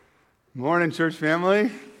Morning, church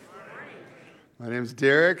family. My name is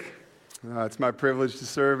Derek. It's my privilege to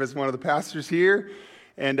serve as one of the pastors here.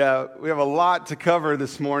 And we have a lot to cover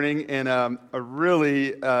this morning and a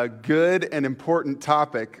really good and important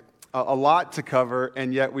topic. A lot to cover,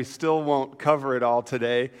 and yet we still won't cover it all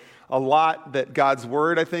today. A lot that God's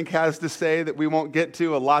Word, I think, has to say that we won't get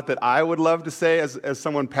to. A lot that I would love to say as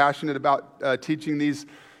someone passionate about teaching these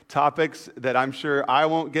topics that I'm sure I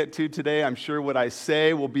won't get to today. I'm sure what I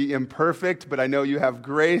say will be imperfect, but I know you have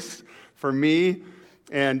grace for me,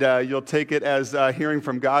 and you'll take it as hearing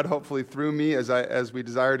from God, hopefully through me, as we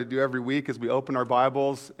desire to do every week, as we open our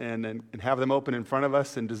Bibles and have them open in front of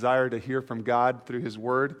us and desire to hear from God through His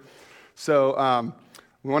Word. So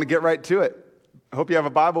we want to get right to it. I hope you have a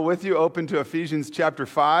Bible with you, open to Ephesians chapter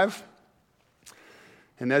 5.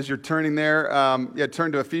 And as you're turning there,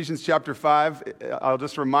 turn to Ephesians chapter 5. I'll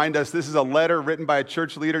just remind us, this is a letter written by a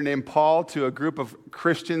church leader named Paul to a group of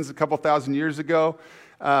Christians a couple thousand years ago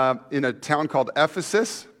in a town called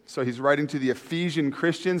Ephesus. So he's writing to the Ephesian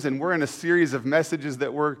Christians, and we're in a series of messages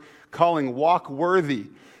that we're calling Walk Worthy,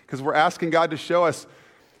 because we're asking God to show us,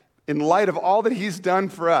 in light of all that He's done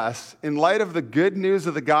for us, in light of the good news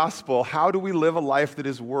of the gospel, how do we live a life that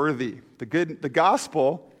is worthy? The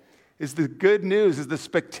gospel is the good news, is the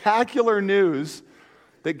spectacular news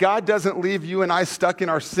that God doesn't leave you and I stuck in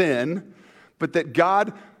our sin, but that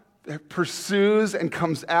God pursues and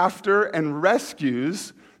comes after and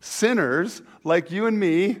rescues sinners like you and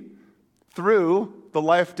me through the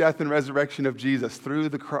life, death, and resurrection of Jesus, through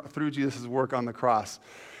Jesus' work on the cross.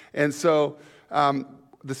 And so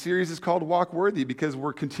the series is called Walk Worthy because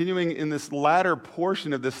we're continuing in this latter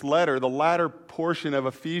portion of this letter. The latter portion of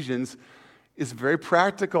Ephesians is very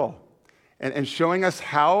practical and showing us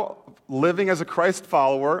how living as a Christ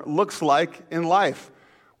follower looks like in life.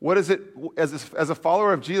 What is it, as a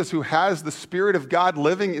follower of Jesus who has the Spirit of God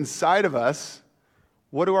living inside of us,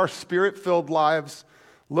 what do our Spirit-filled lives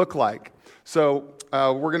look like? So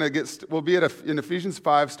we'll be in Ephesians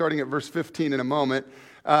 5, starting at verse 15 in a moment.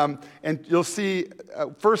 And you'll see,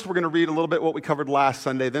 first we're going to read a little bit what we covered last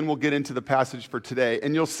Sunday, then we'll get into the passage for today.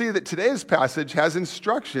 And you'll see that today's passage has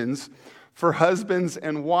instructions for husbands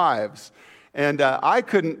and wives. And I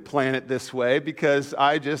couldn't plan it this way because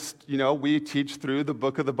we teach through the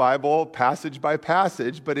book of the Bible passage by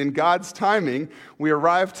passage, but in God's timing, we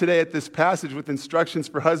arrived today at this passage with instructions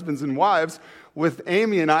for husbands and wives, with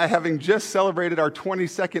Amy and I having just celebrated our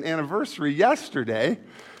 22nd anniversary yesterday.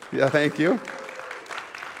 Yeah, thank you.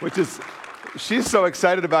 She's so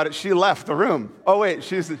excited about it, she left the room. Oh wait,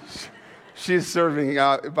 she's serving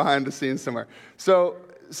behind the scenes somewhere.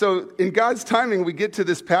 So in God's timing, we get to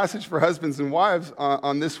this passage for husbands and wives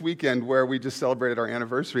on this weekend where we just celebrated our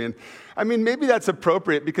anniversary. And I mean, maybe that's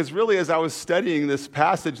appropriate because really as I was studying this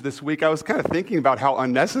passage this week, I was kind of thinking about how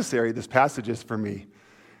unnecessary this passage is for me.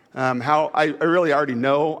 How I really already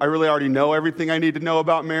know everything I need to know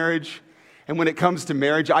about marriage. And when it comes to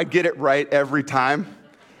marriage, I get it right every time.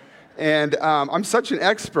 And I'm such an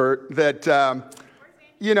expert that,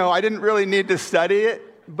 I didn't really need to study it.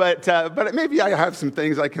 But maybe I have some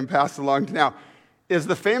things I can pass along to now. As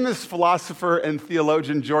the famous philosopher and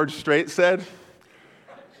theologian George Strait said,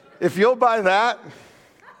 if you'll buy that,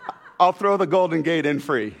 I'll throw the Golden Gate in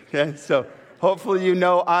free. Okay? So hopefully you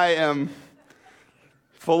know I am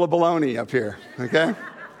full of baloney up here. Okay?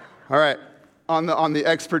 All right. On the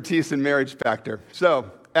expertise in marriage factor. So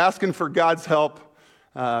asking for God's help,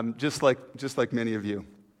 just like many of you.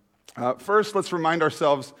 First, let's remind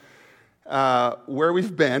ourselves where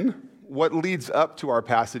we've been, what leads up to our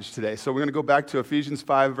passage today. So we're going to go back to Ephesians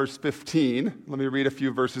 5, verse 15. Let me read a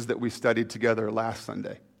few verses that we studied together last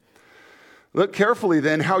Sunday. Look carefully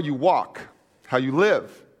then how you walk, how you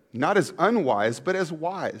live, not as unwise, but as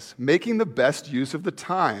wise, making the best use of the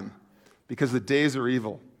time, because the days are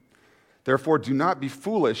evil. Therefore, do not be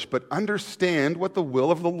foolish, but understand what the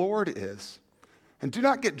will of the Lord is. And do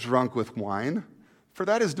not get drunk with wine, for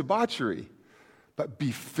that is debauchery. But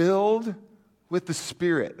be filled with the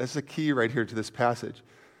Spirit. That's the key right here to this passage.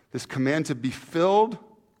 This command to be filled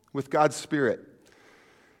with God's Spirit.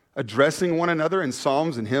 Addressing one another in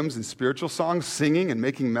psalms and hymns and spiritual songs, singing and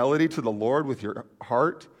making melody to the Lord with your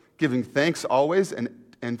heart, giving thanks always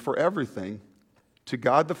and for everything to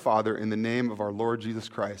God the Father in the name of our Lord Jesus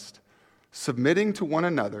Christ, submitting to one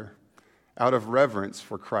another out of reverence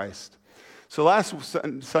for Christ. So last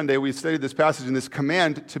Sunday, we studied this passage and this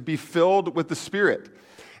command to be filled with the Spirit.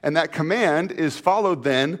 And that command is followed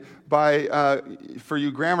then by, for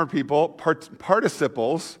you grammar people,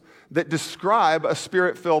 participles that describe a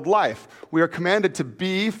Spirit-filled life. We are commanded to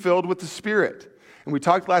be filled with the Spirit. And we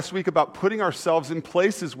talked last week about putting ourselves in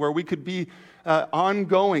places where we could be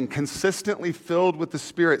ongoing, consistently filled with the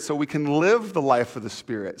Spirit so we can live the life of the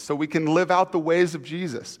Spirit, so we can live out the ways of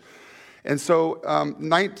Jesus. And so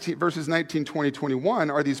verses 19, 20,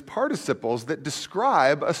 21 are these participles that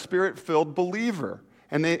describe a Spirit-filled believer.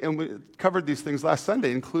 And we covered these things last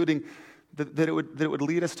Sunday, including that it would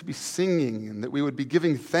lead us to be singing and that we would be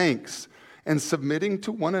giving thanks and submitting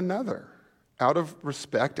to one another out of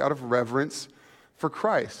respect, out of reverence for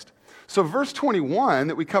Christ. So verse 21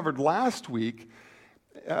 that we covered last week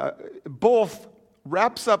both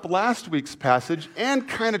wraps up last week's passage and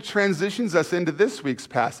kind of transitions us into this week's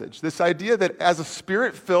passage. This idea that as a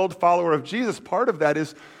Spirit-filled follower of Jesus, part of that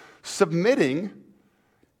is submitting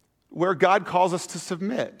where God calls us to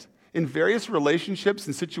submit. In various relationships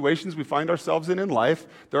and situations we find ourselves in life,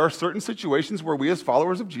 there are certain situations where we as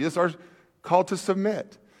followers of Jesus are called to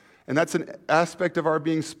submit. And that's an aspect of our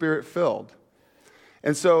being Spirit-filled.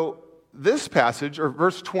 And so this passage, or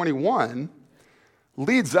verse 21,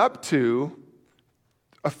 leads up to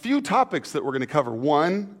a few topics that we're going to cover.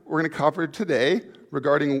 One, we're going to cover today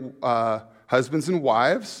regarding husbands and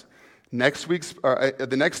wives.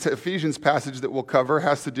 The next Ephesians passage that we'll cover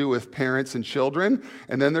has to do with parents and children.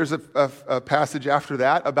 And then there's a passage after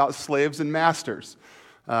that about slaves and masters.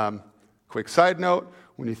 Quick side note,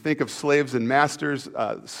 when you think of slaves and masters,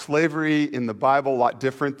 slavery in the Bible, a lot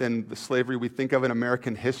different than the slavery we think of in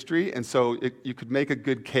American history. And so you could make a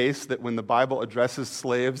good case that when the Bible addresses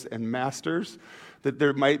slaves and masters, that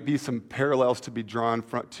there might be some parallels to be drawn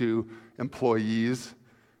to employees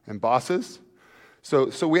and bosses.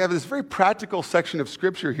 So we have this very practical section of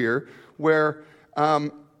Scripture here where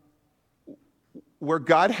God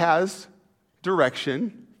has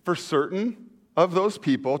direction for certain of those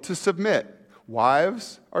people to submit.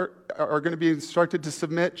 Wives are going to be instructed to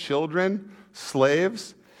submit, children,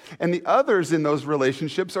 slaves, and the others in those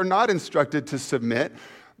relationships are not instructed to submit.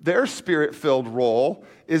 Their Spirit-filled role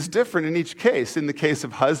is different in each case. In the case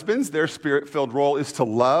of husbands, their Spirit-filled role is to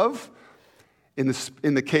love. In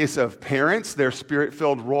the case of parents, their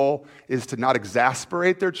Spirit-filled role is to not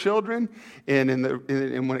exasperate their children.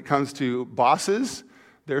 And when it comes to bosses,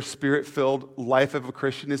 their Spirit-filled life of a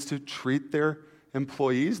Christian is to treat their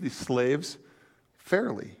employees, these slaves,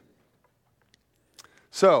 fairly.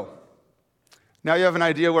 So, now you have an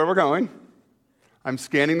idea where we're going. I'm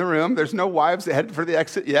scanning the room. There's no wives headed for the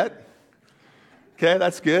exit yet. Okay,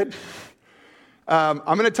 that's good. I'm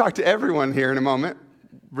going to talk to everyone here in a moment,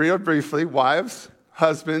 real briefly. Wives,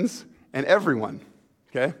 husbands, and everyone.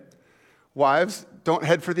 Okay? Wives, don't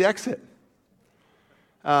head for the exit.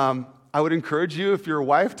 I would encourage you, if you're a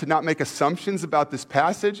wife, to not make assumptions about this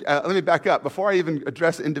passage. Let me back up. Before I even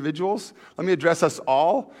address individuals, let me address us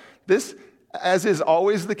all. This, as is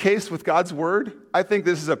always the case with God's Word, I think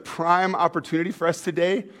this is a prime opportunity for us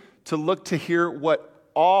today to look to hear what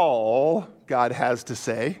all God has to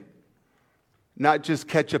say, not just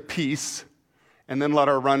catch a piece and then let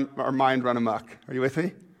our mind run amok. Are you with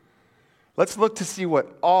me? Let's look to see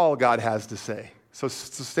what all God has to say. So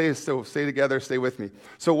stay together, stay with me.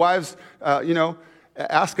 So wives,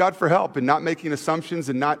 ask God for help in not making assumptions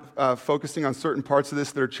and not focusing on certain parts of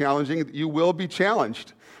this that are challenging. You will be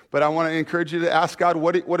challenged. But I want to encourage you to ask God,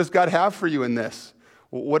 what does God have for you in this?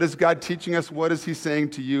 What is God teaching us? What is he saying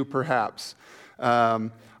to you, perhaps?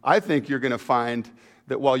 I think you're going to find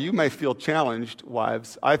that while you may feel challenged,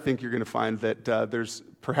 wives, I think you're going to find that there's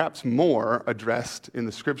perhaps more addressed in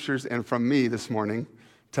the Scriptures and from me this morning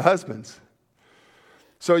to husbands.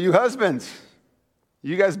 So you husbands,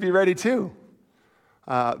 you guys be ready too.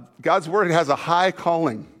 God's Word has a high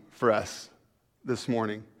calling for us this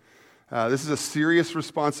morning. This is a serious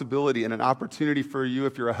responsibility and an opportunity for you,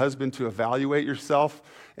 if you're a husband, to evaluate yourself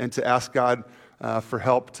and to ask God for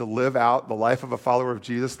help to live out the life of a follower of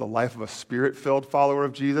Jesus, the life of a Spirit-filled follower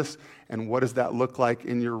of Jesus, and what does that look like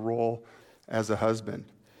in your role as a husband.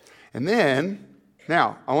 And then,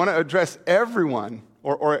 now, I want to address everyone,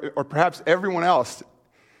 or perhaps everyone else.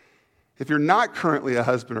 If you're not currently a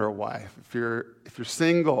husband or a wife, if you're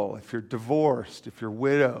single, if you're divorced, if you're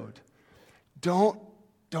widowed, don't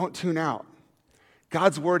tune out.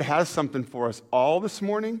 God's Word has something for us all this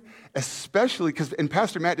morning, especially because, and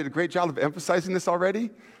Pastor Matt did a great job of emphasizing this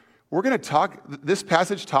already. We're going to talk, this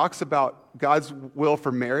passage talks about God's will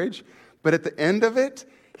for marriage, but at the end of it,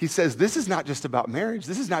 he says this is not just about marriage.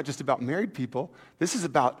 This is not just about married people. This is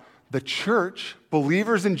about the church,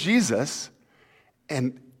 believers in Jesus,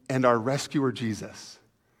 and our rescuer, Jesus.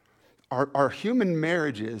 Our human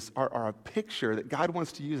marriages are a picture that God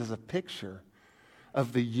wants to use as a picture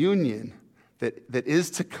of the union that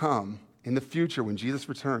is to come in the future when Jesus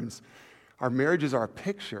returns. Our marriages are a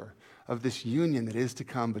picture of this union that is to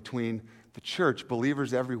come between the church,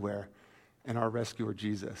 believers everywhere, and our rescuer,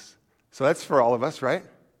 Jesus. So that's for all of us, right?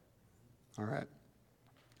 All right.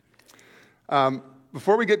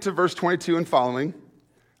 Before we get to verse 22 and following,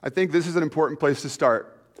 I think this is an important place to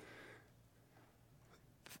start.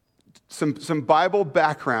 Some Bible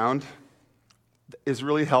background is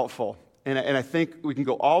really helpful. And I think we can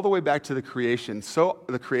go all the way back to the creation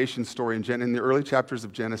story in the early chapters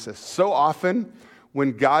of Genesis. So often,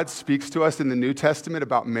 when God speaks to us in the New Testament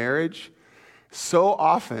about marriage, so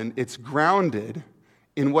often it's grounded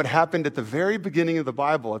in what happened at the very beginning of the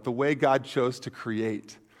Bible, at the way God chose to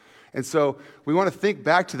create. And so we want to think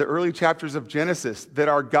back to the early chapters of Genesis, that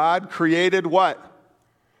our God created what?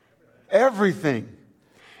 Everything.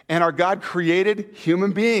 And our God created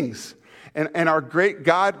human beings. And our great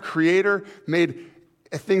God, creator, made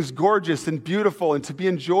things gorgeous and beautiful and to be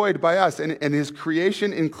enjoyed by us. And his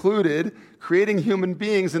creation included creating human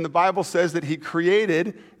beings. And the Bible says that he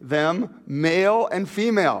created them male and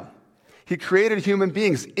female. He created human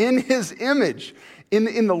beings in his image.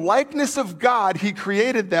 In the likeness of God, he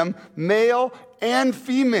created them male and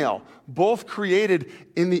female, both created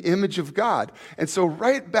in the image of God. And so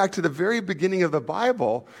right back to the very beginning of the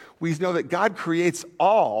Bible, we know that God creates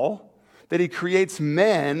all, that he creates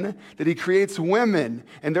men, that he creates women,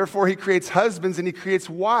 and therefore he creates husbands and he creates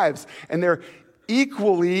wives. And they're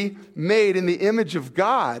equally made in the image of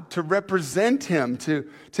God to represent him, to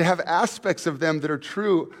have aspects of them that are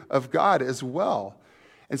true of God as well.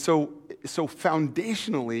 And so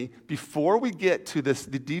foundationally, before we get to the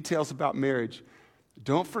details about marriage,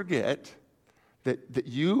 don't forget that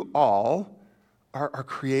you all are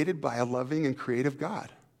created by a loving and creative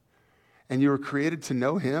God. And you were created to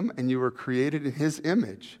know him, and you were created in his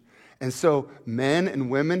image. And so men and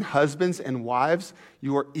women, husbands and wives,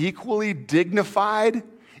 you are equally dignified,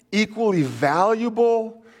 equally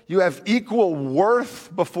valuable. You have equal worth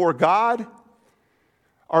before God.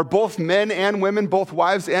 Are both men and women, both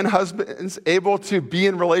wives and husbands, able to be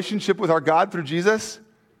in relationship with our God through Jesus?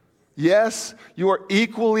 Yes. You are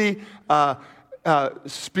equally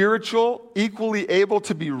spiritual, equally able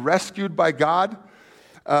to be rescued by God.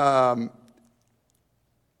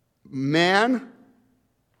 Man,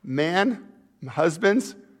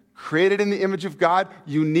 husbands, created in the image of God,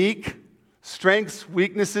 unique strengths,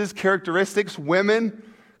 weaknesses, characteristics. Women,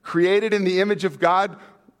 created in the image of God,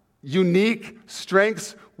 unique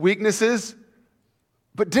strengths, weaknesses,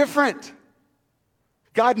 but different.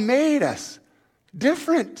 God made us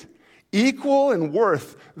different, equal in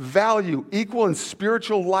worth, value, equal in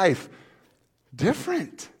spiritual life,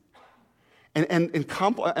 different. And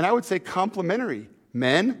I would say complementary.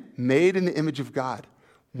 Men made in the image of God,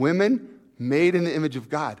 women made in the image of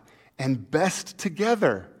God, and best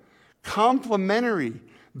together, complementary,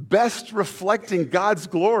 best reflecting God's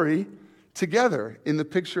glory together in the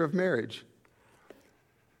picture of marriage.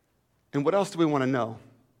 And what else do we want to know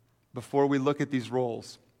before we look at these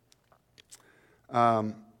roles?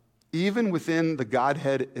 Even within the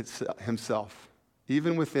Godhead himself,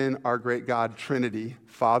 even within our great God, Trinity,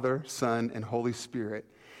 Father, Son, and Holy Spirit,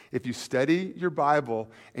 if you study your Bible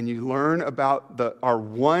and you learn about our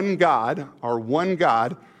one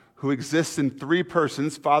God who exists in three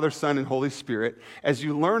persons, Father, Son, and Holy Spirit, as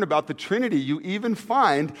you learn about the Trinity, you even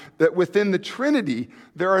find that within the Trinity,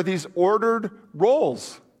 there are these ordered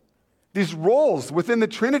roles. These roles within the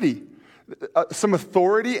Trinity. Some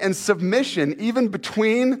authority and submission, even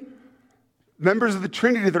between members of the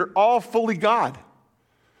Trinity that are all fully God.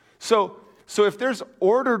 So if there's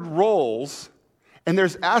ordered roles, and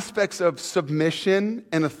there's aspects of submission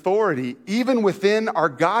and authority, even within our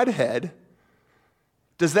Godhead,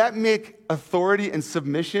 does that make authority and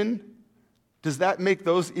submission, does that make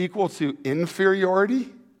those equal to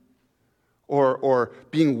inferiority? Or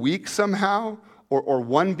being weak somehow? Or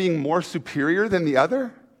one being more superior than the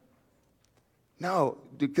other? No.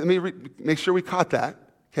 Let me make sure we caught that,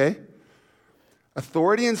 okay?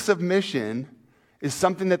 Authority and submission is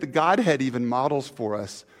something that the Godhead even models for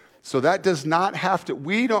us. So that does not have to,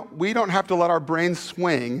 we don't have to let our brains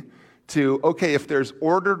swing to, okay, if there's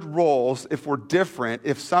ordered roles, if we're different,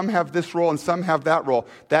 if some have this role and some have that role,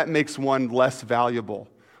 that makes one less valuable,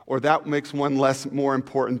 or that makes one more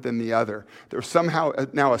important than the other. There's somehow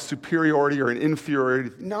now a superiority or an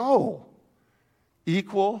inferiority. No.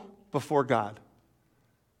 Equal before God.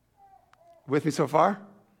 With me so far?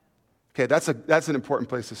 Okay, that's an important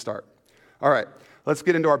place to start. All right. Let's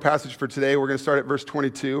get into our passage for today. We're going to start at verse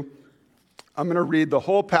 22. I'm going to read the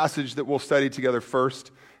whole passage that we'll study together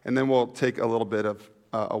first, and then we'll take a little bit of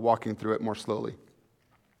a walking through it more slowly.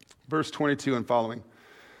 Verse 22 and following.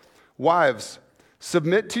 Wives,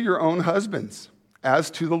 submit to your own husbands,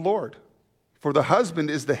 as to the Lord. For the husband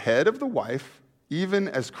is the head of the wife, even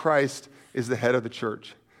as Christ is the head of the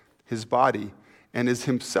church, his body, and is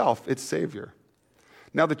himself its Savior.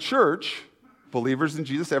 Now the church, believers in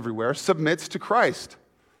Jesus everywhere, submits to Christ.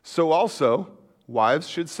 So also, wives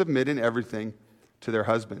should submit in everything to their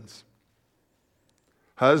husbands.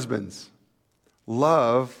 Husbands,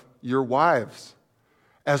 love your wives,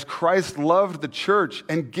 as Christ loved the church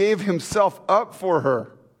and gave himself up for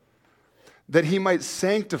her, that he might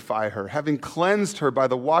sanctify her, having cleansed her by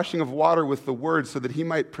the washing of water with the word, so that he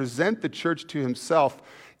might present the church to himself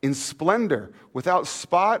in splendor, without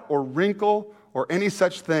spot or wrinkle or any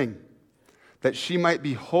such thing, that she might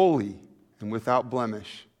be holy and without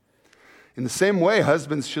blemish. In the same way,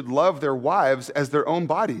 husbands should love their wives as their own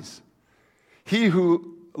bodies. He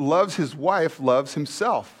who loves his wife loves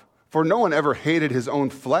himself, for no one ever hated his own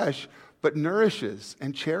flesh, but nourishes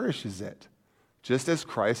and cherishes it, just as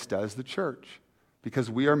Christ does the church, because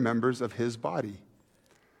we are members of his body.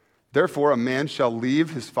 Therefore, a man shall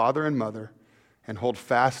leave his father and mother and hold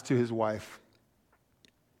fast to his wife,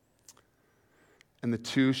 and the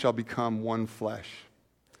two shall become one flesh.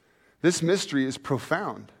 This mystery is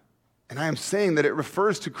profound, and I am saying that it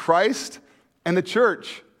refers to Christ and the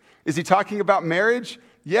church. Is he talking about marriage?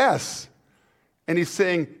 Yes. And he's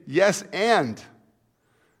saying yes and.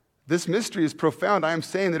 This mystery is profound. I am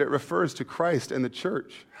saying that it refers to Christ and the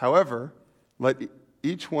church. However, let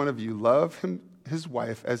each one of you love his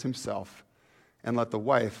wife as himself, and let the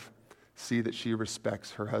wife see that she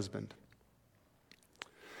respects her husband.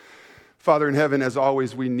 Father in heaven, as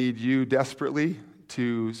always, we need you desperately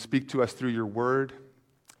to speak to us through your word.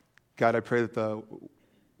 God, I pray that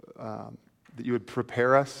that you would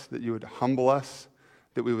prepare us, that you would humble us,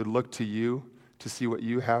 that we would look to you to see what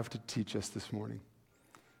you have to teach us this morning.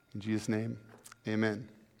 In Jesus' name, amen.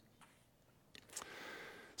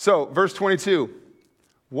 So, verse 22,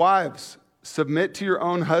 wives, submit to your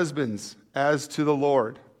own husbands as to the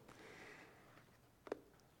Lord.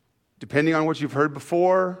 Depending on what you've heard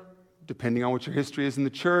before, depending on what your history is in the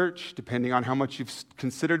church, depending on how much you've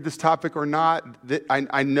considered this topic or not,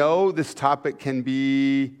 I know this topic can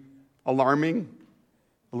be alarming,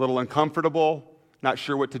 a little uncomfortable, not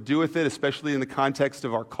sure what to do with it, especially in the context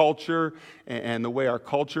of our culture and the way our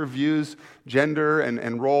culture views gender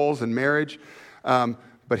and roles and marriage.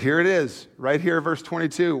 But here it is, right here, verse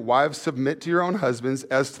 22. Wives, submit to your own husbands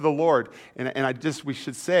as to the Lord. And we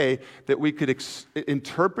should say that we could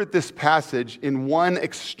interpret this passage in one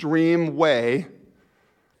extreme way,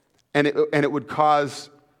 and it would cause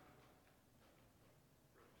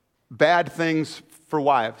bad things for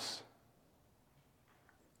wives.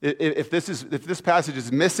 If this passage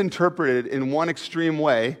is misinterpreted in one extreme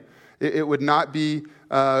way, it would not be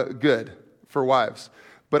good for wives.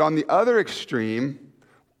 But on the other extreme,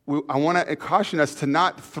 I want to caution us to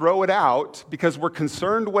not throw it out because we're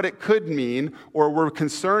concerned what it could mean, or we're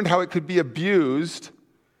concerned how it could be abused.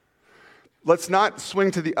 Let's not swing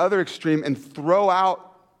to the other extreme and throw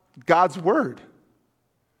out God's word.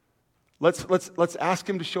 Let's ask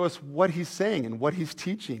him to show us what he's saying and what he's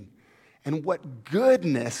teaching and what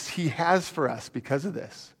goodness he has for us because of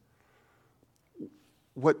this.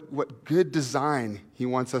 What good design he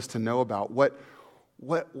wants us to know about,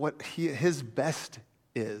 what his best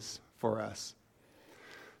is for us.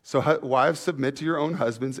 So wives, submit to your own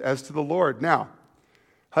husbands as to the Lord. Now,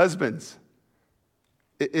 husbands,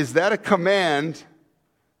 is that a command?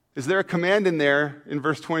 Is there a command in there in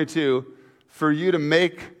verse 22 for you to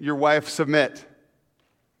make your wife submit?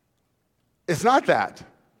 It's not that.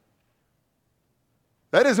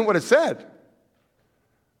 That isn't what it said.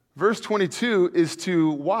 Verse 22 is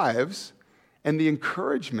to wives, and the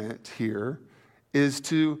encouragement here is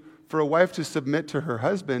for a wife to submit to her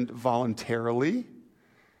husband voluntarily,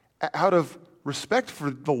 out of respect for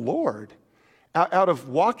the Lord, out of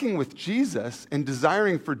walking with Jesus and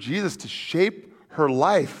desiring for Jesus to shape her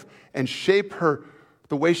life and shape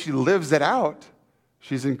the way she lives it out.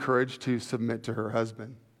 She's encouraged to submit to her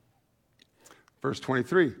husband. Verse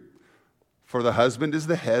 23, for the husband is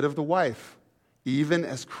the head of the wife, even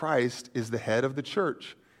as Christ is the head of the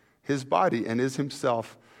church, his body, and is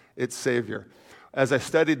himself its Savior. As I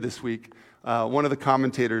studied this week, one of the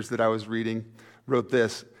commentators that I was reading wrote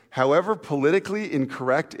this: however politically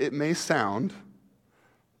incorrect it may sound,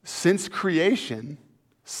 since creation,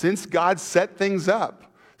 since God set things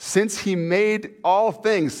up, since he made all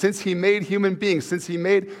things, since he made human beings, since he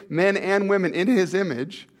made men and women in his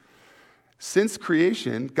image, since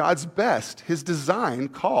creation, God's best, his design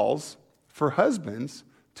calls for husbands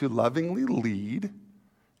to lovingly lead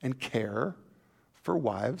and care for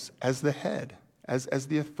wives as the head, as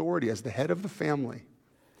the authority, as the head of the family.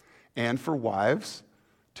 and for wives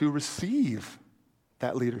to receive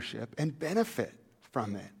that leadership and benefit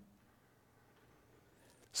from it.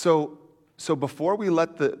 So before we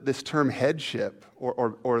let this term headship,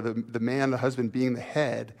 or the man, the husband being the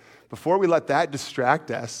head, before we let that distract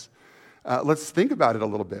us, let's think about it a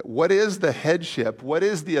little bit. What is the headship? What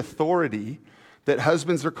is the authority that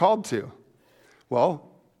husbands are called to? Well,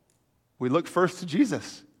 we look first to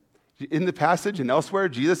Jesus. In the passage and elsewhere,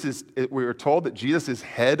 we are told that Jesus is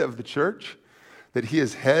head of the church, that he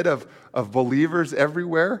is head of believers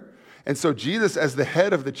everywhere. And so Jesus, as the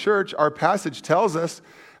head of the church, our passage tells us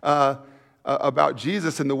about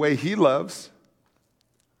Jesus and the way he loves.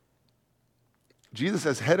 Jesus,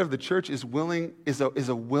 as head of the church, is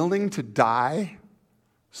a willing to die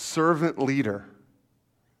servant leader.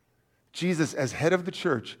 Jesus, as head of the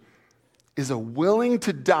church, is a willing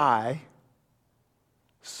to die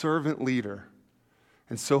servant leader.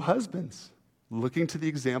 And so husbands, looking to the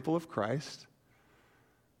example of Christ,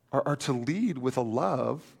 are to lead with a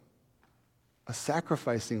love, a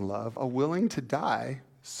sacrificing love, a willing to die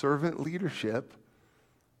servant leadership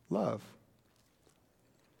love.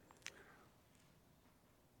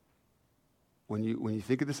 When you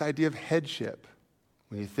think of this idea of headship,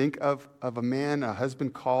 when you think of a man, a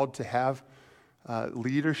husband called to have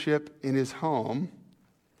leadership in his home,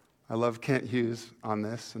 I love Kent Hughes on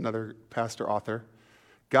this, another pastor author.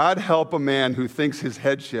 God help a man who thinks his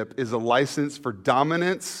headship is a license for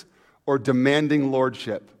dominance or demanding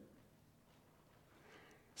lordship.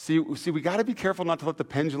 See, we got to be careful not to let the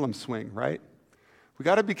pendulum swing, right? We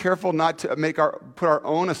got to be careful not to put our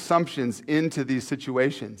own assumptions into these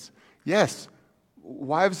situations. Yes,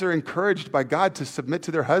 wives are encouraged by God to submit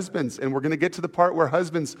to their husbands, and we're going to get to the part where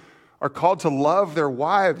husbands are called to love their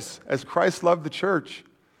wives as Christ loved the church.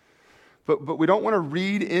 But we don't want to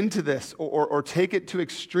read into this or take it to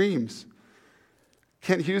extremes.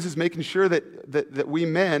 Kent Hughes is making sure that we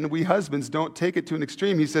men, we husbands, don't take it to an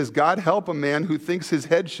extreme. He says, God help a man who thinks his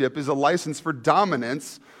headship is a license for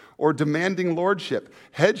dominance or demanding lordship.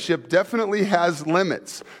 Headship definitely has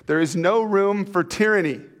limits. There is no room for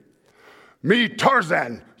tyranny. Me,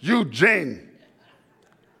 Tarzan, you, Jane.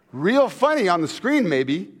 Real funny on the screen,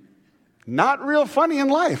 maybe. Not real funny in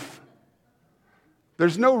life.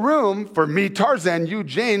 There's no room for me, Tarzan, you,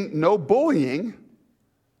 Jane. No bullying,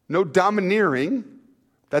 no domineering.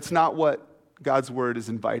 That's not what God's word is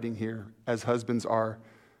inviting here as husbands are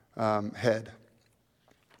head.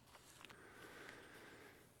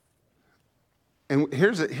 And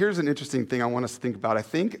here's an interesting thing I want us to think about. I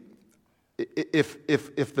think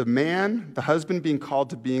if the man, the husband being called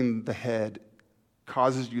to being the head,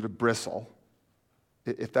 causes you to bristle,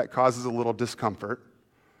 if that causes a little discomfort,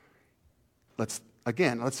 let's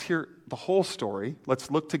hear the whole story. Let's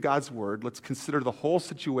look to God's word. Let's consider the whole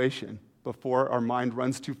situation before our mind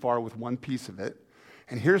runs too far with one piece of it.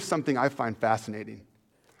 And here's something I find fascinating.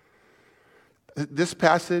 This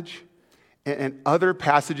passage and other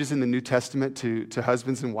passages in the New Testament to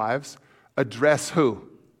husbands and wives address who?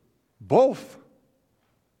 Both.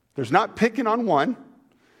 There's not picking on one.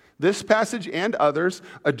 This passage and others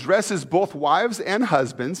addresses both wives and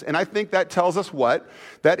husbands, and I think that tells us what?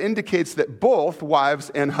 That indicates that both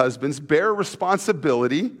wives and husbands bear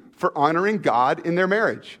responsibility for honoring God in their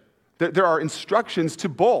marriage. There are instructions to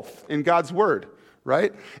both in God's word,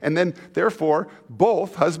 right? And then, therefore,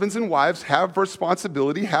 both husbands and wives have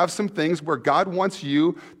responsibility, have some things where God wants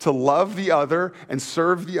you to love the other and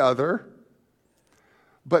serve the other.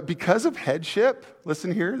 But because of headship,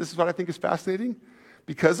 listen here, this is what I think is fascinating.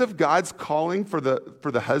 Because of God's calling for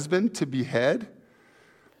the husband to be head,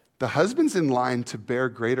 the husband's in line to bear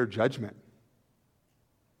greater judgment,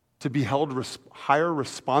 to be held higher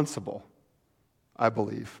responsible, I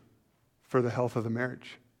believe, for the health of the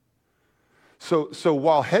marriage. So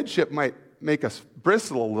while headship might make us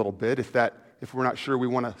bristle a little bit if we're not sure we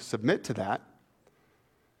want to submit to that,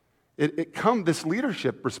 this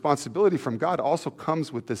leadership responsibility from God also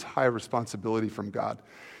comes with this high responsibility from God.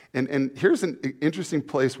 And here's an interesting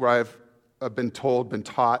place where I've been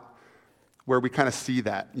taught, where we kind of see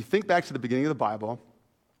that. You think back to the beginning of the Bible,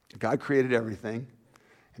 God created everything.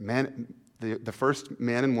 And the first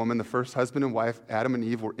man and woman, the first husband and wife, Adam and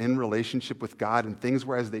Eve, were in relationship with God, and things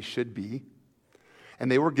were as they should be.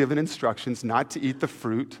 And they were given instructions not to eat the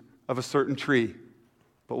fruit of a certain tree.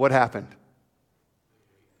 But what happened?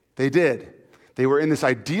 They did. They were in this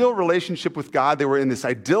ideal relationship with God. They were in this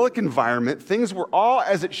idyllic environment. Things were all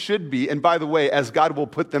as it should be. And by the way, as God will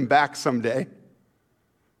put them back someday.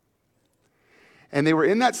 And they were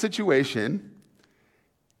in that situation,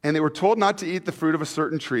 and they were told not to eat the fruit of a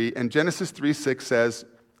certain tree. And Genesis 3:6 says,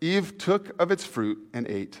 Eve took of its fruit and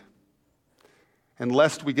ate. And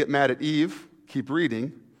lest we get mad at Eve, keep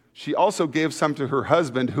reading, she also gave some to her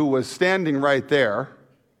husband who was standing right there.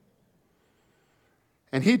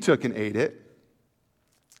 And he took and ate it.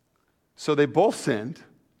 So they both sinned.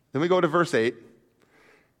 Then we go to verse 8.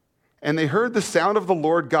 And they heard the sound of the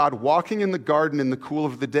Lord God walking in the garden in the cool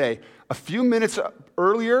of the day. A few minutes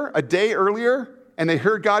earlier, a day earlier, and they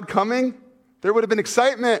heard God coming, there would have been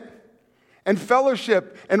excitement and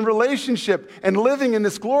fellowship and relationship and living in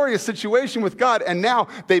this glorious situation with God. And now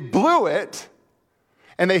they blew it,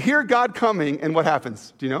 and they hear God coming, and what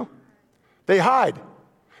happens? Do you know? They hide.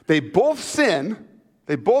 They both sin.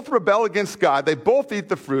 They both rebel against God. They both eat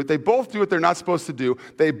the fruit. They both do what they're not supposed to do.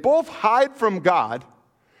 They both hide from God.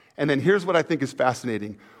 And then here's what I think is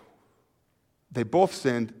fascinating. They both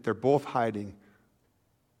sinned. They're both hiding.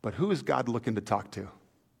 But who is God looking to talk to?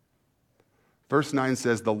 Verse 9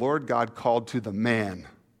 says, the Lord God called to the man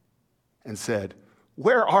and said,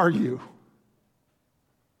 where are you?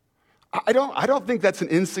 I don't think that's an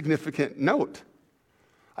insignificant note.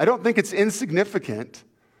 I don't think it's insignificant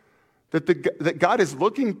that God is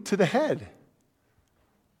looking to the head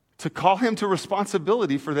to call him to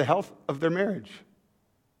responsibility for the health of their marriage.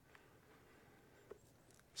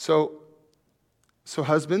 So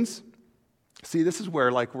husbands, see, this is where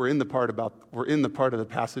we're in the part of the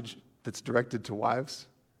passage that's directed to wives,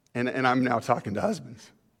 and I'm now talking to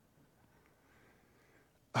husbands.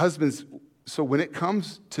 Husbands, so when it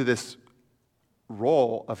comes to this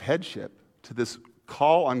role of headship, to this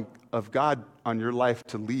call of God on your life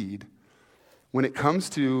to lead, when it comes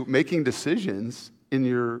to making decisions in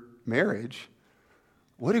your marriage,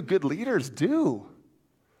 what do good leaders do?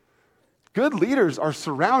 Good leaders are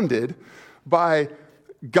surrounded by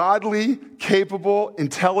godly, capable,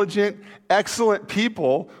 intelligent, excellent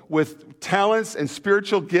people with talents and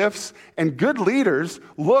spiritual gifts, and good leaders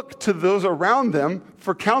look to those around them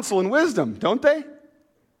for counsel and wisdom, don't they?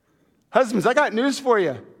 Husbands, I got news for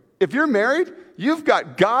you. If you're married, you've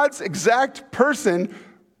got God's exact person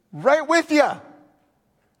right with you.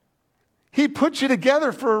 He put you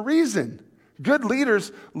together for a reason. Good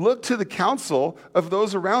leaders look to the counsel of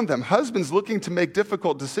those around them. Husbands looking to make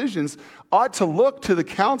difficult decisions ought to look to the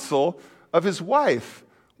counsel of his wife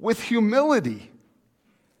with humility,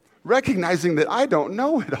 recognizing that I don't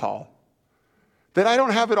know it all, that I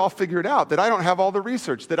don't have it all figured out, that I don't have all the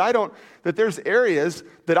research, that there's areas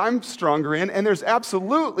that I'm stronger in, and there's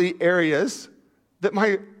absolutely areas that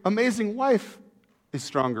my amazing wife is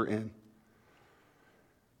stronger in.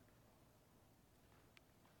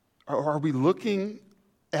 Are we looking,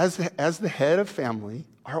 as the head of family,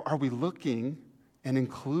 are we looking and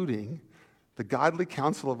including the godly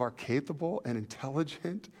counsel of our capable and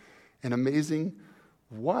intelligent and amazing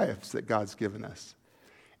wives that God's given us?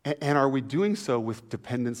 And are we doing so with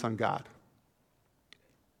dependence on God?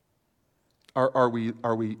 Are we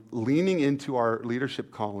leaning into our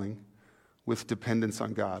leadership calling with dependence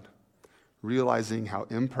on God, realizing how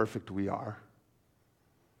imperfect we are,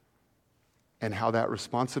 and how that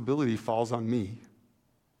responsibility falls on me,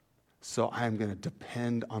 so I am going to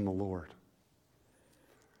depend on the Lord?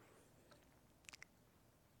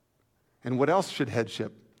 And what else should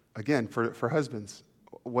headship, again, for husbands,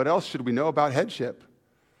 what else should we know about headship?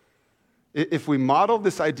 If we model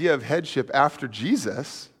this idea of headship after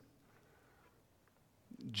Jesus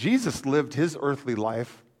lived his earthly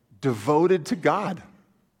life devoted to God,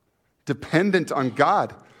 dependent on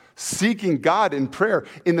God, seeking God in prayer.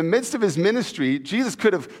 In the midst of his ministry, Jesus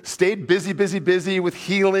could have stayed busy with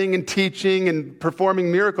healing and teaching and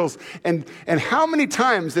performing miracles. And how many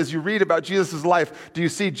times, as you read about Jesus' life, do you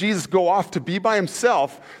see Jesus go off to be by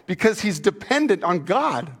himself because he's dependent on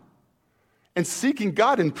God and seeking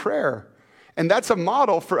God in prayer? And that's a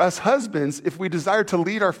model for us husbands if we desire to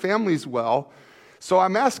lead our families well. So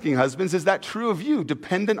I'm asking husbands, is that true of you,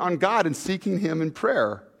 dependent on God and seeking him in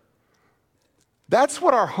prayer? That's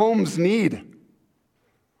what our homes need.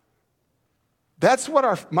 That's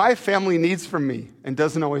what my family needs from me and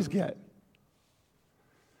doesn't always get.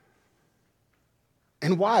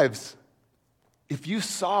 And wives, if you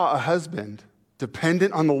saw a husband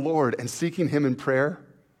dependent on the Lord and seeking him in prayer,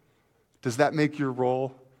 does that make your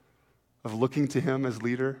role of looking to him as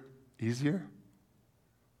leader easier?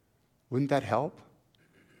 Wouldn't that help?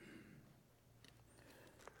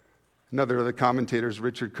 Another of the commentators,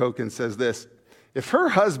 Richard Koken, says this: if her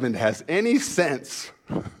husband has any sense,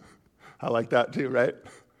 I like that too, right?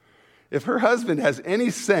 If her husband has any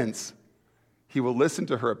sense, he will listen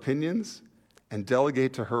to her opinions and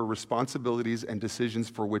delegate to her responsibilities and decisions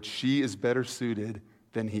for which she is better suited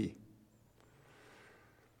than he.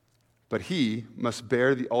 But he must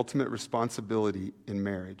bear the ultimate responsibility in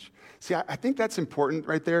marriage. See, I think that's important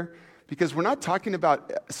right there, because we're not talking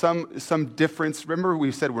about some difference. Remember,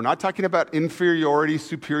 we said we're not talking about inferiority,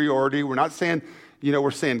 superiority. We're not saying,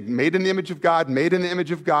 we're saying made in the image of God, made in the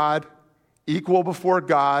image of God, equal before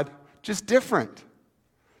God, just different.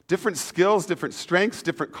 Different skills, different strengths,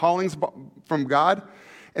 different callings from God.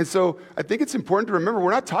 And so I think it's important to remember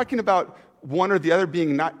we're not talking about one or the other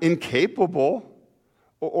being not incapable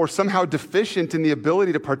or somehow deficient in the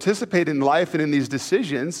ability to participate in life and in these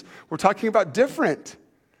decisions. We're talking about different.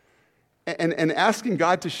 And asking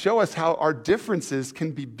God to show us how our differences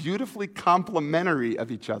can be beautifully complementary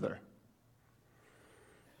of each other.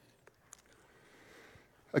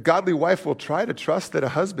 A godly wife will try to trust that a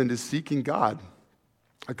husband is seeking God.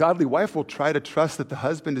 A godly wife will try to trust that the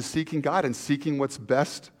husband is seeking God and seeking what's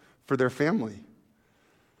best for their family.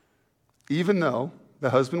 Even though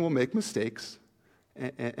the husband will make mistakes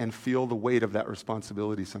and feel the weight of that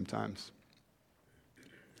responsibility sometimes.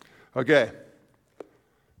 Okay.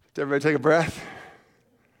 Everybody take a breath.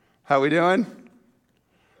 How we doing?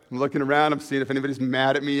 I'm looking around. I'm seeing if anybody's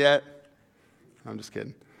mad at me yet. I'm just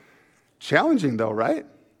kidding. Challenging though, right?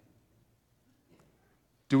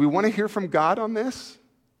 Do we want to hear from God on this?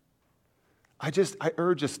 I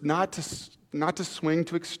urge us not to swing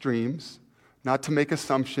to extremes, not to make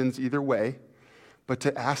assumptions either way, but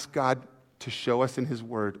to ask God to show us in His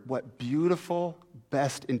Word what beautiful,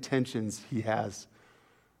 best intentions He has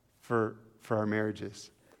for our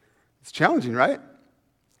marriages. It's challenging, right?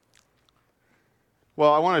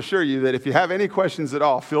 Well, I want to assure you that if you have any questions at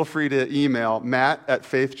all, feel free to email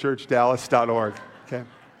matt@faithchurchdallas.org. Okay?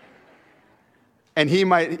 And he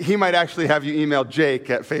might actually have you email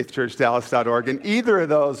jake@faithchurchdallas.org, and either of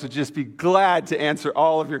those would just be glad to answer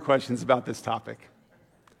all of your questions about this topic,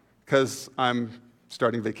 because I'm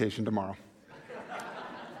starting vacation tomorrow.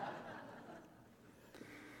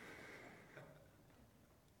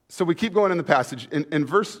 So we keep going in the passage. In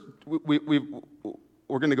verse, we're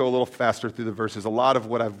going to go a little faster through the verses. A lot of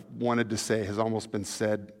what I've wanted to say has almost been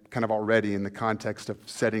said kind of already in the context of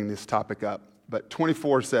setting this topic up. But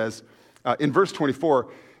 24 says, in verse 24,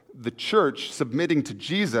 the church submitting to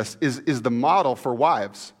Jesus is the model for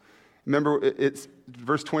wives. Remember,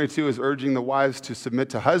 verse 22 is urging the wives to submit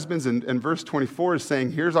to husbands, and verse 24 is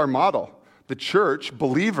saying, here's our model. The church,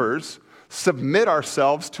 believers, submit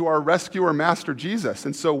ourselves to our rescuer master Jesus.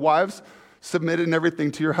 And so wives, submit in everything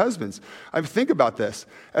to your husbands. I think about this.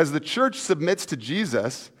 As the church submits to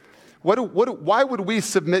Jesus, why would we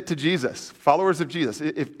submit to Jesus, followers of Jesus?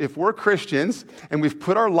 If we're Christians and we've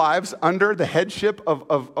put our lives under the headship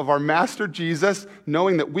of our master Jesus,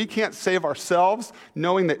 knowing that we can't save ourselves,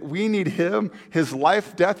 knowing that we need Him, His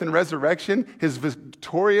life, death, and resurrection, His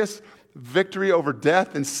victorious victory over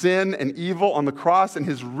death and sin and evil on the cross, and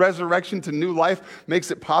His resurrection to new life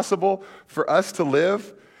makes it possible for us to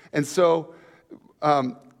live. And so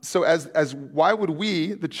why would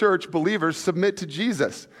we, the church, believers, submit to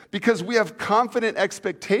Jesus? Because we have confident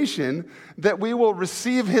expectation that we will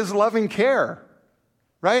receive His loving care,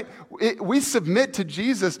 right? We submit to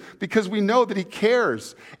Jesus because we know that He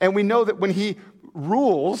cares, and we know that when He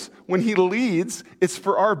rules, when He leads, it's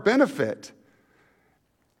for our benefit.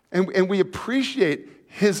 And we appreciate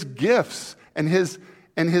His gifts and His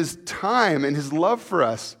time and His love for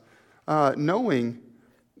us, knowing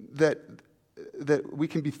that we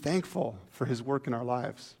can be thankful for His work in our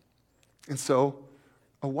lives. And so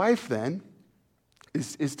a wife then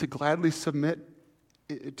is to gladly submit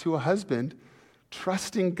to a husband,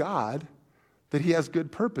 trusting God that He has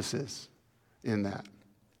good purposes in that.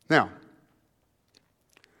 Now,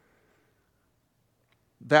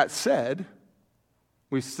 that said,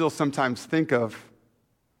 we still sometimes think of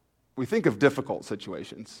difficult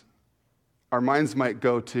situations. Our minds might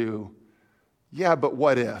go to, yeah, but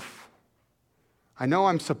what if? I know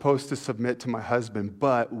I'm supposed to submit to my husband,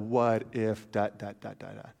 but what if ...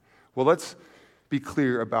 Well, let's be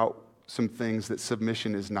clear about some things that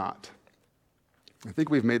submission is not. I think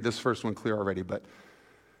we've made this first one clear already, but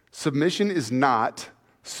submission is not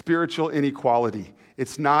spiritual inequality.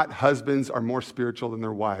 It's not husbands are more spiritual than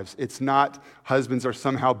their wives. It's not husbands are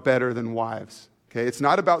somehow better than wives. Okay? It's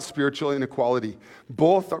not about spiritual inequality.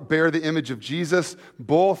 Both bear the image of Jesus.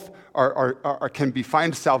 Both can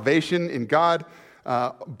find salvation in God.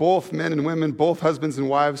 Both men and women, both husbands and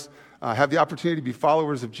wives, have the opportunity to be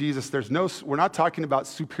followers of Jesus. We're not talking about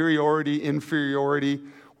superiority, inferiority.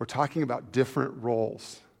 We're talking about different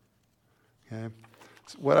roles. Okay?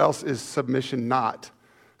 So what else is submission not?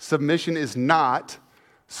 Submission is not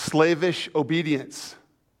slavish obedience,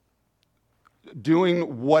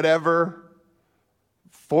 doing whatever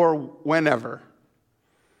for whenever.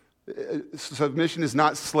 Submission is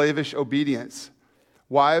not slavish obedience.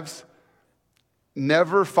 Wives,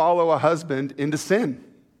 never follow a husband into sin.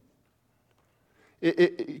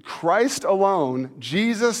 Christ alone,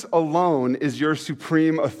 Jesus alone, is your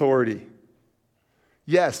supreme authority.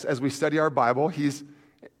 Yes, as we study our Bible, he's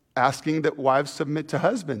asking that wives submit to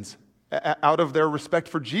husbands out of their respect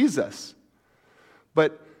for Jesus.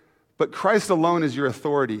 But Christ alone is your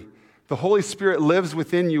authority. The Holy Spirit lives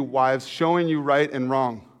within you, wives, showing you right and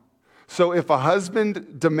wrong. So if a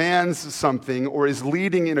husband demands something or is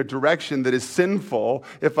leading in a direction that is sinful,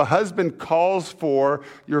 if a husband calls for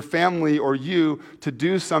your family or you to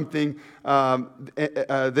do something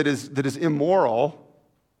that is immoral,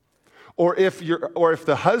 or if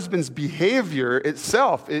the husband's behavior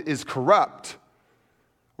itself is corrupt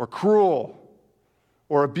or cruel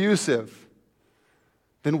or abusive,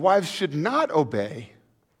 then wives should not obey,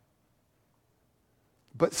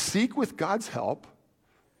 but seek with God's help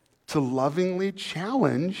to lovingly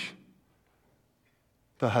challenge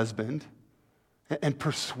the husband and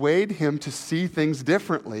persuade him to see things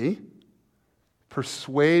differently,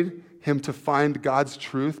 persuade him to find God's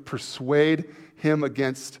truth, persuade him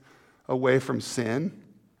away from sin.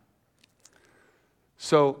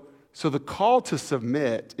 So the call to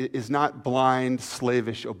submit is not blind,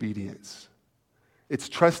 slavish obedience. It's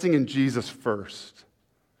trusting in Jesus first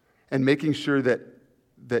and making sure that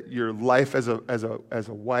your life as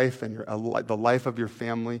a wife and the life of your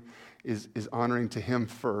family is honoring to him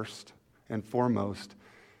first and foremost,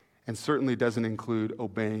 and certainly doesn't include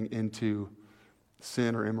obeying into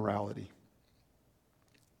sin or immorality.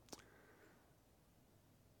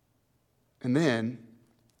 And then,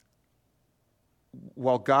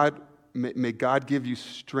 while may God give you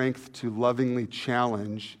strength to lovingly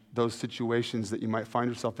challenge those situations that you might find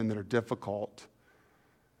yourself in that are difficult,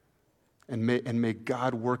 and may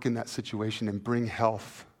God work in that situation and bring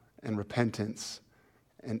health and repentance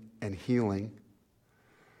and healing.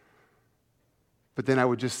 But then I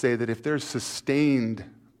would just say that if there's sustained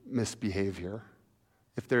misbehavior,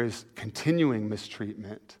 if there is continuing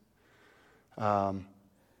mistreatment,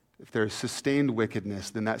 if there is sustained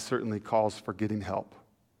wickedness, then that certainly calls for getting help,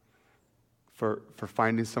 for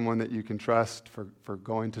finding someone that you can trust, for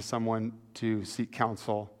going to someone to seek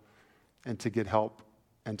counsel and to get help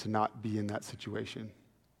and to not be in that situation.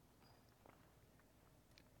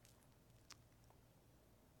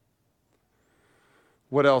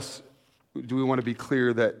 What else do we want to be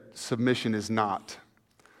clear that submission is not?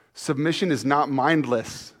 Submission is not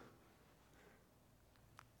mindless.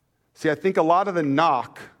 See, I think a lot of the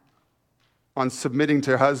knock on submitting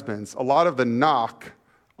to husbands, a lot of the knock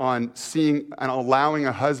on seeing and allowing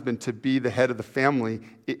a husband to be the head of the family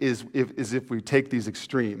is if we take these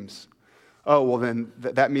extremes. Oh, well then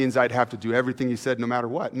that means I'd have to do everything he said no matter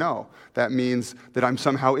what. No. That means that I'm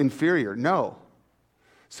somehow inferior. No.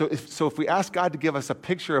 So if we ask God to give us a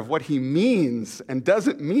picture of what he means and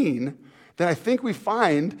doesn't mean, then I think we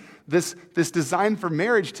find this design for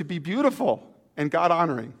marriage to be beautiful and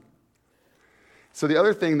God-honoring. So the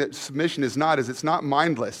other thing that submission is it's not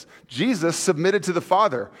mindless. Jesus submitted to the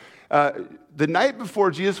Father. The night before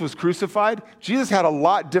Jesus was crucified, Jesus had a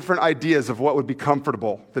lot different ideas of what would be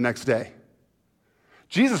comfortable the next day.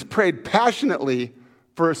 Jesus prayed passionately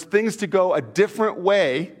for things to go a different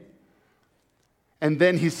way, and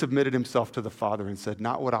then he submitted himself to the Father and said,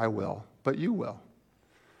 "Not what I will, but you will."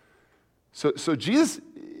 So Jesus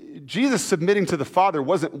submitting to the Father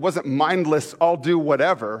wasn't mindless, I'll do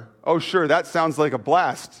whatever. Oh, sure, that sounds like a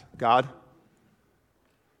blast, God.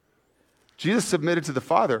 Jesus submitted to the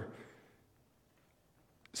Father.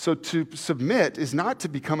 So to submit is not to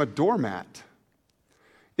become a doormat.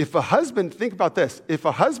 If a husband, think about this, if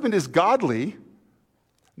a husband is godly,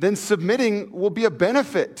 then submitting will be a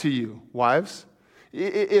benefit to you, wives.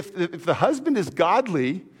 If the husband is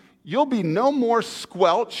godly, you'll be no more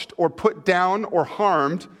squelched or put down or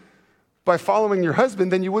harmed by following your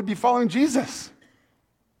husband than you would be following Jesus.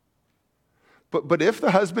 But if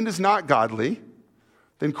the husband is not godly,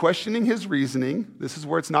 then questioning his reasoning, this is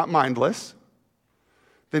where it's not mindless,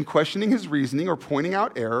 then questioning his reasoning or pointing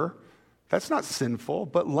out error, that's not sinful,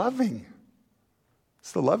 but loving.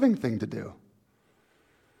 It's the loving thing to do.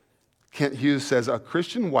 Kent Hughes says, a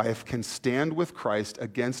Christian wife can stand with Christ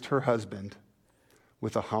against her husband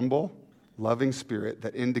with a humble, loving spirit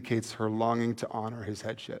that indicates her longing to honor his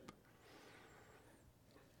headship.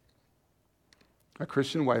 A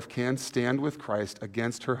Christian wife can stand with Christ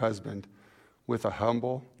against her husband with a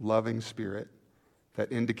humble, loving spirit that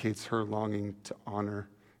indicates her longing to honor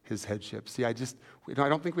his headship. See, I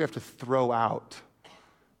don't think we have to throw out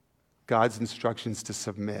God's instructions to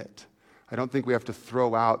submit. I don't think we have to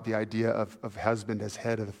throw out the idea of husband as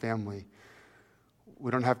head of the family.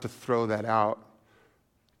 We don't have to throw that out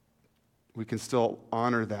we can still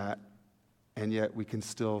honor that, and yet we can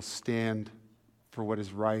still stand for what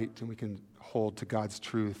is right, and we can hold to God's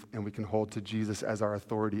truth, and we can hold to Jesus as our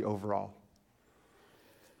authority overall.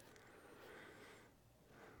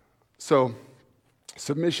 So,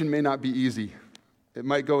 submission may not be easy. It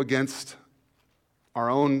might go against our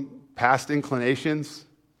own past inclinations.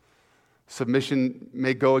 Submission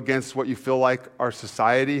may go against what you feel like our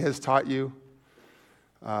society has taught you.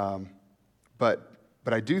 But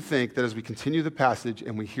I do think that as we continue the passage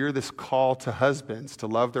and we hear this call to husbands to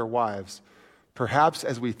love their wives, perhaps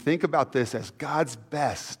as we think about this as God's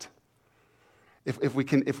best, if we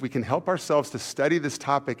can help ourselves to study this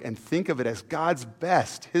topic and think of it as God's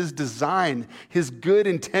best, His design, His good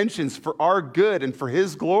intentions for our good and for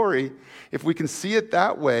His glory, if we can see it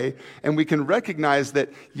that way and we can recognize that,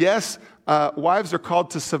 yes, wives are called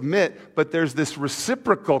to submit, but there's this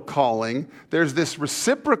reciprocal calling, there's this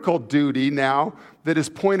reciprocal duty now that is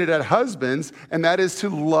pointed at husbands, and that is to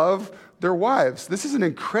love their wives. This is an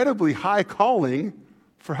incredibly high calling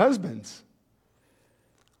for husbands.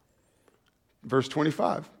 Verse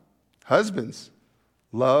 25, husbands,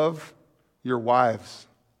 love your wives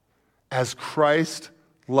as Christ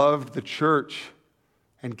loved the church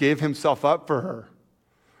and gave himself up for her.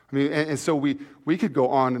 I mean, and so we could go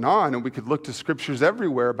on, and we could look to scriptures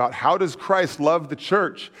everywhere about how does Christ love the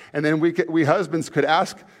church, and then we husbands could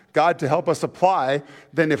ask God to help us apply,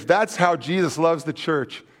 then if that's how Jesus loves the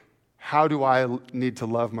church, how do I need to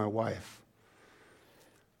love my wife?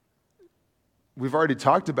 We've already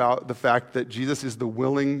talked about the fact that Jesus is the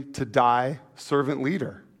willing to die servant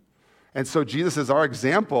leader. And so Jesus is our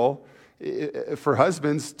example for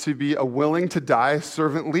husbands to be a willing to die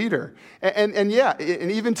servant leader. And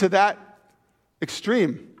even to that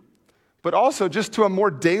extreme, but also just to a more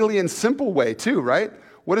daily and simple way too, right?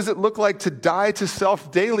 What does it look like to die to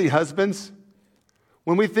self daily, husbands?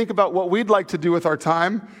 When we think about what we'd like to do with our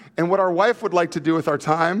time and what our wife would like to do with our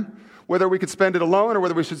time, whether we could spend it alone or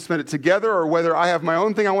whether we should spend it together or whether I have my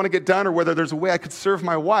own thing I want to get done or whether there's a way I could serve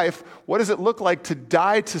my wife, what does it look like to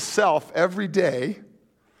die to self every day,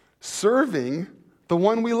 serving the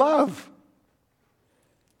one we love?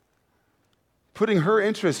 Putting her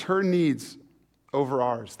interests, her needs over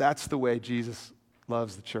ours. That's the way Jesus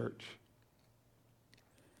loves the church.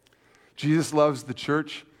 Jesus loves the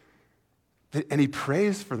church and he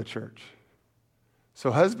prays for the church.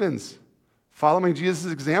 So husbands, following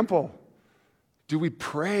Jesus' example, do we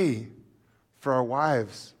pray for our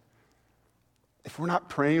wives? If we're not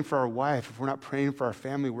praying for our wife, if we're not praying for our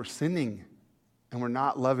family, we're sinning and we're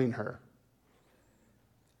not loving her.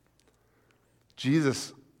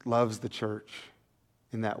 Jesus loves the church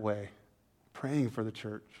in that way, praying for the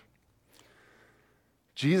church.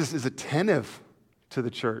 Jesus is attentive to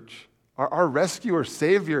the church. Our rescuer,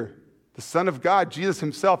 Savior, the Son of God, Jesus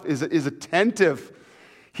himself is attentive.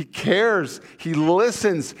 He cares. He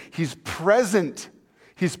listens. He's present.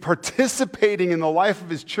 He's participating in the life of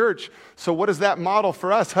his church. So what does that model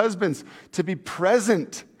for us, husbands? To be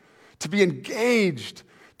present, to be engaged,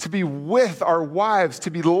 to be with our wives,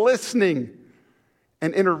 to be listening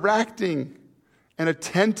and interacting and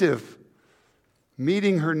attentive,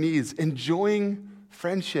 meeting her needs, enjoying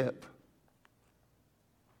friendship.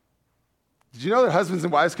 Did you know that husbands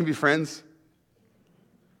and wives can be friends?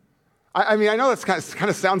 I mean, I know that kind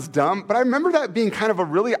of sounds dumb, but I remember that being kind of a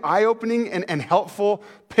really eye-opening and helpful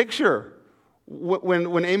picture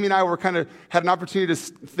when Amy and I had an opportunity to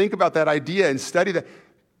think about that idea and study that.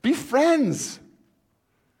 Be friends.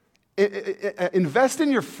 Invest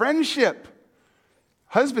in your friendship.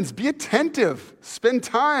 Husbands, be attentive. Spend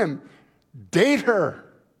time. Date her.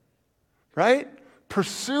 Right?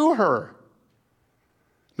 Pursue her.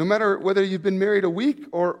 No matter whether you've been married a week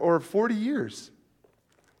or 40 years.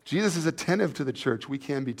 Jesus is attentive to the church. We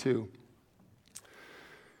can be too.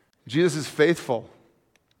 Jesus is faithful.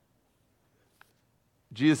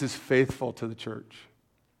 Jesus is faithful to the church.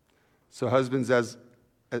 So husbands,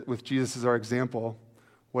 with Jesus as our example,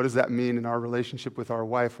 what does that mean in our relationship with our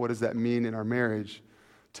wife? What does that mean in our marriage?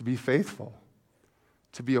 To be faithful.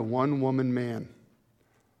 To be a one-woman man.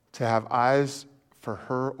 To have eyes for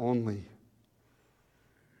her only.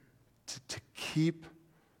 To keep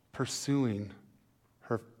pursuing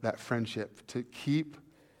that friendship, to keep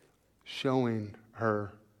showing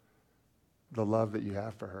her the love that you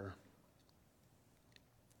have for her.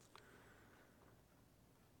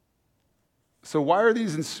 So why are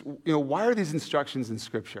these instructions in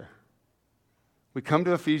Scripture? We come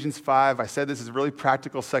to Ephesians 5. I said this is a really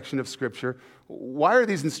practical section of Scripture. Why are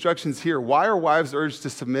these instructions here? Why are wives urged to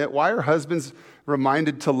submit? Why are husbands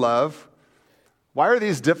reminded to love? Why are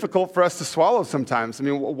these difficult for us to swallow sometimes? I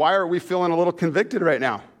mean, why are we feeling a little convicted right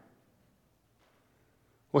now?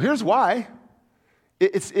 Well, here's why.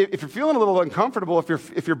 If you're feeling a little uncomfortable,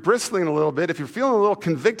 if you're bristling a little bit, if you're feeling a little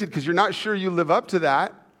convicted because you're not sure you live up to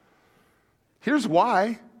that, here's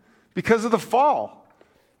why. Because of the fall.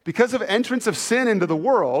 Because of entrance of sin into the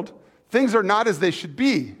world, things are not as they should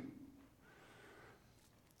be.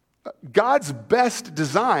 God's best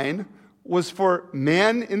design was for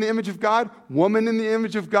man in the image of God, woman in the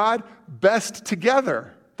image of God, best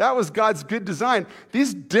together. That was God's good design.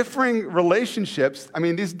 These differing relationships,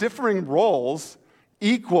 these differing roles,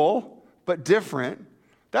 equal but different,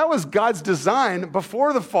 that was God's design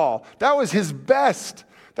before the fall. That was his best.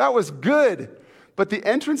 That was good. But the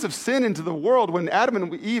entrance of sin into the world, when Adam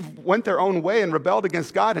and Eve went their own way and rebelled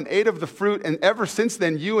against God and ate of the fruit, and ever since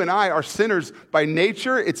then, you and I are sinners by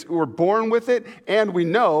nature. We're born with it, and we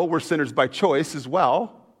know we're sinners by choice as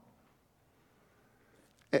well.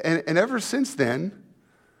 And ever since then,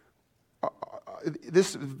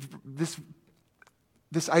 this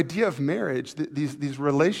idea of marriage, these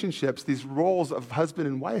relationships, these roles of husband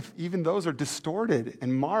and wife, even those are distorted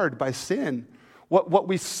and marred by sin. What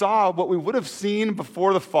we saw, what we would have seen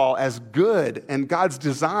before the fall as good and God's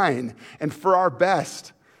design and for our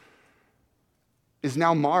best is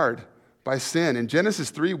now marred by sin. In Genesis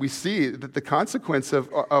 3, we see that the consequence of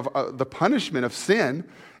the punishment of sin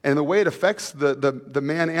and the way it affects the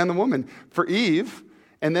man and the woman. For Eve,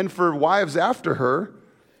 and then for wives after her,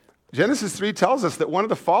 Genesis 3 tells us that one of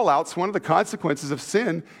the fallouts, one of the consequences of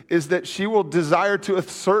sin is that she will desire to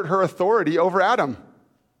assert her authority over Adam.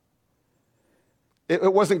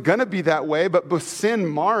 It wasn't going to be that way, but with sin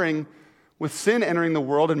entering the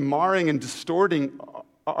world and marring and distorting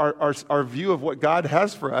our view of what God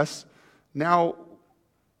has for us, now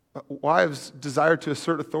wives desire to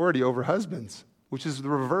assert authority over husbands, which is the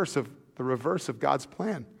reverse of God's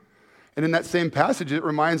plan. And in that same passage, it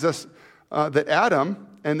reminds us that Adam,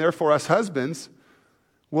 and therefore us husbands,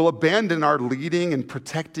 will abandon our leading and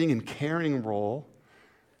protecting and caring role.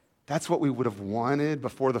 That's what we would have wanted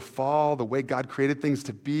before the fall, the way God created things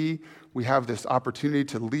to be. We have this opportunity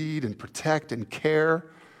to lead and protect and care.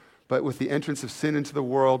 But with the entrance of sin into the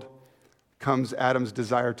world comes Adam's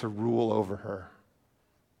desire to rule over her.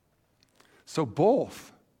 So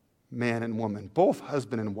both man and woman, both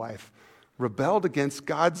husband and wife, rebelled against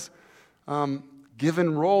God's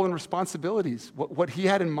given role and responsibilities, what he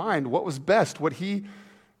had in mind, what was best, what he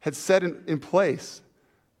had set in place.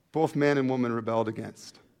 Both man and woman rebelled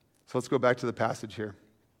against. So let's go back to the passage here.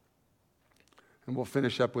 And we'll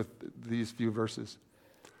finish up with these few verses.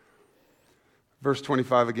 Verse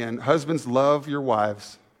 25 again. Husbands, love your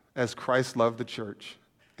wives as Christ loved the church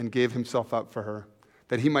and gave himself up for her,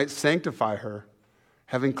 that he might sanctify her,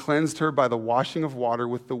 having cleansed her by the washing of water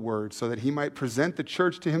with the word, so that he might present the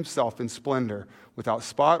church to himself in splendor, without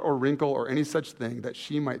spot or wrinkle or any such thing, that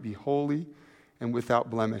she might be holy and without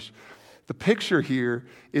blemish. The picture here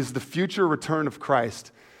is the future return of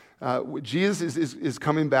Christ. Jesus is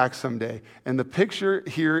coming back someday. And the picture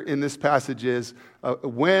here in this passage is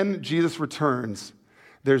when Jesus returns,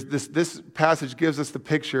 this passage gives us the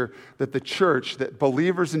picture that the church, that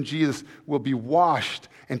believers in Jesus will be washed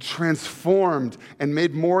and transformed and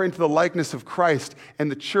made more into the likeness of Christ.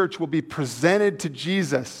 And the church will be presented to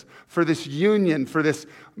Jesus for this union, for this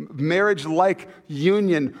marriage-like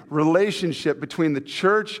union relationship between the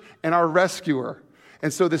church and our rescuer.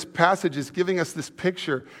 And so this passage is giving us this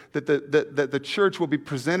picture that the church will be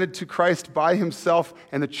presented to Christ by himself,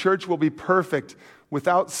 and the church will be perfect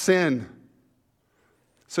without sin.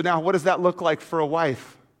 So now what does that look like for a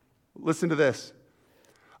wife? Listen to this.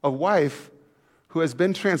 A wife who has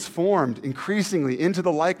been transformed increasingly into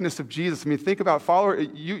the likeness of Jesus. Think about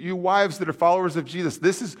you wives that are followers of Jesus.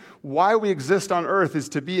 This is why we exist on earth, is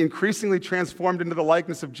to be increasingly transformed into the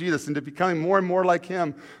likeness of Jesus and to becoming more and more like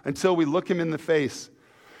him until we look him in the face.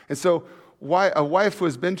 And so a wife who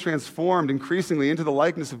has been transformed increasingly into the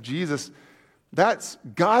likeness of Jesus, that's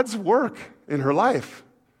God's work in her life.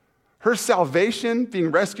 Her salvation, being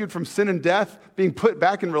rescued from sin and death, being put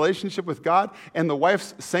back in relationship with God, and the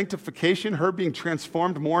wife's sanctification, her being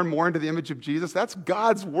transformed more and more into the image of Jesus, that's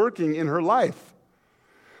God's working in her life.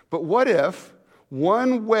 But what if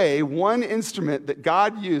one instrument that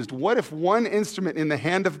God used, what if one instrument in the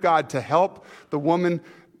hand of God to help the woman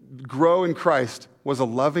grow in Christ was a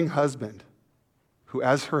loving husband who,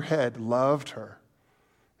 as her head, loved her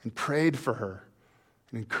and prayed for her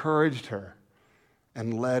and encouraged her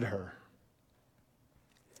and led her?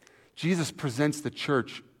 Jesus presents the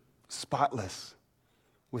church spotless,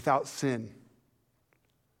 without sin.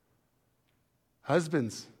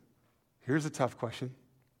 Husbands, here's a tough question.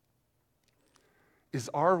 Is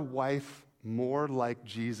our wife more like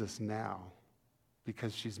Jesus now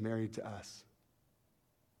because she's married to us?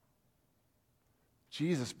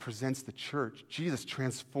 Jesus presents the church. Jesus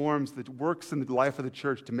transforms the works in the life of the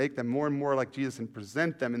church to make them more and more like Jesus and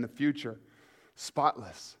present them in the future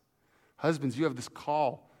spotless. Husbands, you have this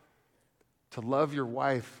call to love your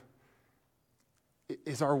wife.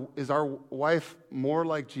 Is our wife more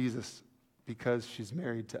like Jesus because she's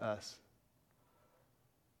married to us?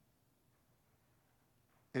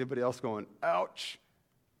 Anybody else going, ouch?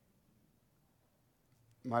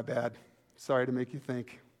 My bad. Sorry to make you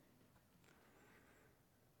think.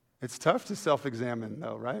 It's tough to self-examine,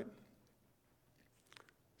 though, right?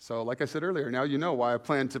 So, like I said earlier, now you know why I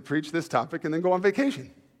plan to preach this topic and then go on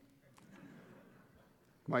vacation.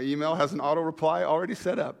 My email has an auto-reply already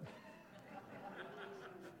set up.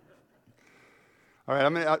 All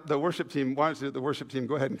right, the worship team, why don't the worship team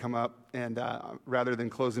go ahead and come up, and rather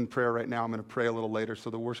than close in prayer right now, I'm going to pray a little later,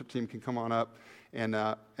 so the worship team can come on up, and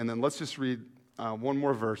then let's just read one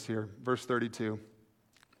more verse here, verse 32.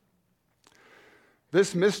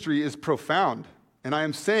 This mystery is profound, and I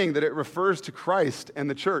am saying that it refers to Christ and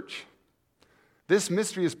the church. This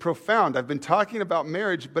mystery is profound. I've been talking about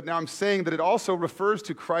marriage, but now I'm saying that it also refers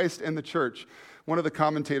to Christ and the church. One of the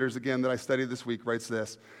commentators, again, that I studied this week writes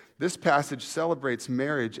this: this passage celebrates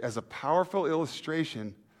marriage as a powerful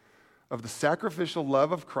illustration of the sacrificial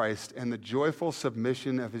love of Christ and the joyful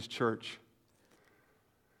submission of his church.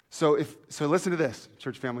 So listen to this,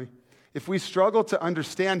 church family. If we struggle to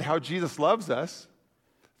understand how Jesus loves us,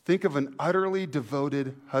 think of an utterly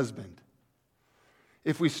devoted husband.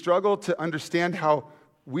 If we struggle to understand how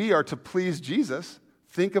we are to please Jesus,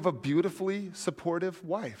 think of a beautifully supportive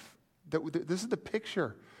wife. This is the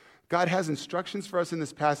picture. God has instructions for us in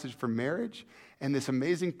this passage for marriage and this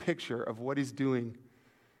amazing picture of what he's doing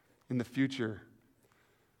in the future,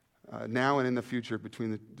 now and in the future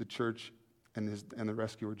between the church and the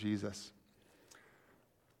rescuer Jesus.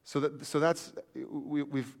 So that's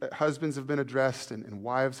husbands have been addressed and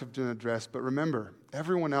wives have been addressed. But remember,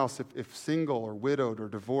 everyone else, if single or widowed or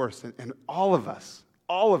divorced, and all of us,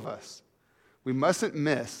 we mustn't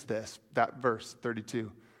miss that verse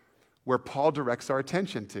 32, where Paul directs our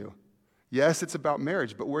attention to. Yes, it's about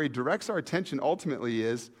marriage, but where he directs our attention ultimately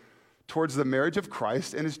is towards the marriage of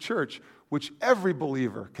Christ and his church, which every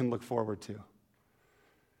believer can look forward to.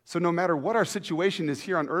 So no matter what our situation is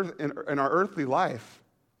here on earth, in our earthly life,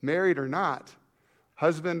 married or not,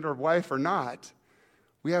 husband or wife or not,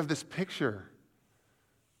 we have this picture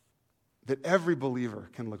that every believer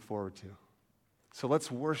can look forward to. So let's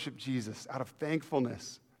worship Jesus out of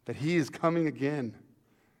thankfulness that he is coming again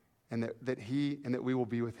and that we will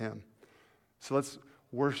be with him. So let's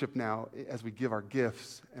worship now as we give our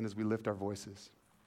gifts and as we lift our voices.